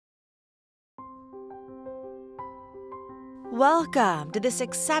Welcome to this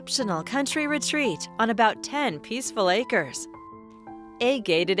exceptional country retreat on about 10 peaceful acres. A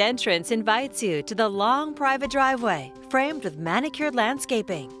gated entrance invites you to the long private driveway framed with manicured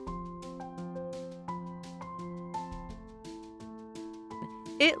landscaping.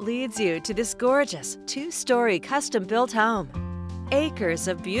 It leads you to this gorgeous two-story custom-built home. Acres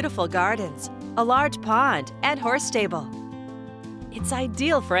of beautiful gardens, a large pond, and horse stable. It's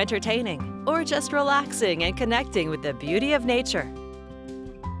ideal for entertaining or just relaxing and connecting with the beauty of nature.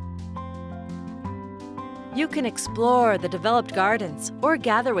 You can explore the developed gardens or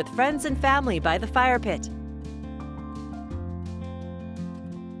gather with friends and family by the fire pit.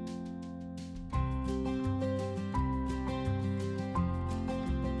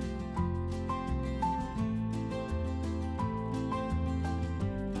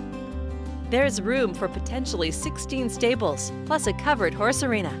 There's room for potentially 16 stables, plus a covered horse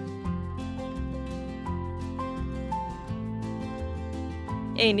arena.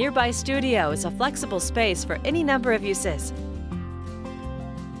 A nearby studio is a flexible space for any number of uses.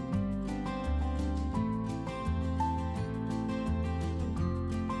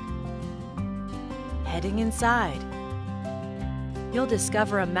 Heading inside, you'll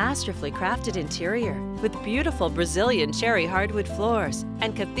discover a masterfully crafted interior with beautiful Brazilian cherry hardwood floors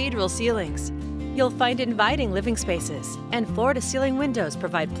and cathedral ceilings. You'll find inviting living spaces, and floor-to-ceiling windows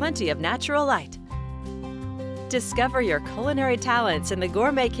provide plenty of natural light. Discover your culinary talents in the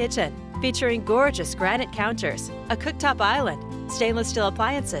gourmet kitchen, featuring gorgeous granite counters, a cooktop island, stainless steel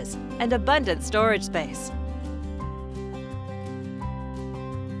appliances, and abundant storage space.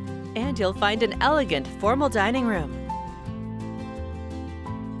 And you'll find an elegant, formal dining room.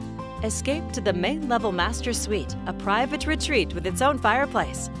 Escape to the main-level master suite, a private retreat with its own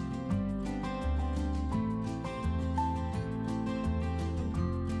fireplace.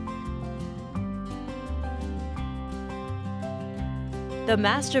 The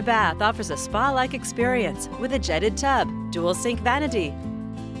master bath offers a spa-like experience with a jetted tub, dual-sink vanity,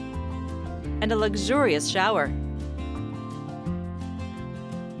 and a luxurious shower.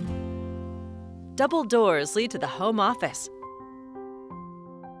 Double doors lead to the home office.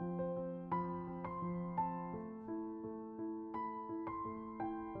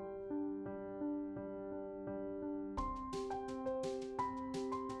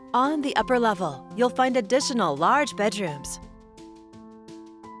 On the upper level, you'll find additional large bedrooms.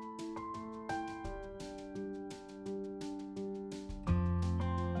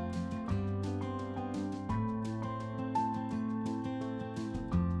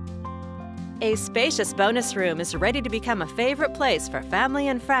 A spacious bonus room is ready to become a favorite place for family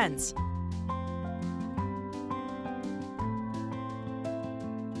and friends.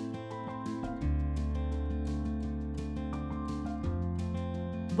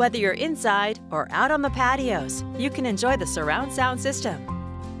 Whether you're inside or out on the patios, you can enjoy the surround sound system.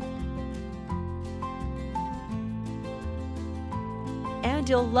 And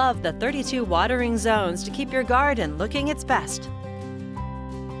you'll love the 32 watering zones to keep your garden looking its best.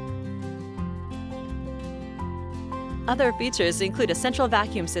 Other features include a central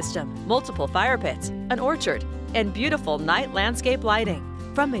vacuum system, multiple fire pits, an orchard, and beautiful night landscape lighting.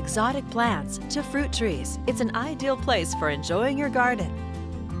 From exotic plants to fruit trees, it's an ideal place for enjoying your garden.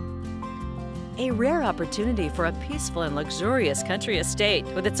 A rare opportunity for a peaceful and luxurious country estate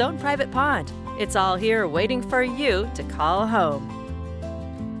with its own private pond. It's all here waiting for you to call home.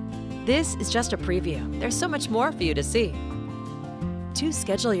 This is just a preview. There's so much more for you to see. To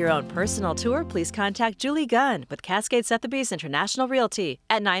schedule your own personal tour, please contact Juli Gun with Cascade Sotheby's International Realty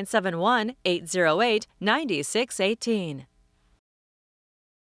at 971-808-9618.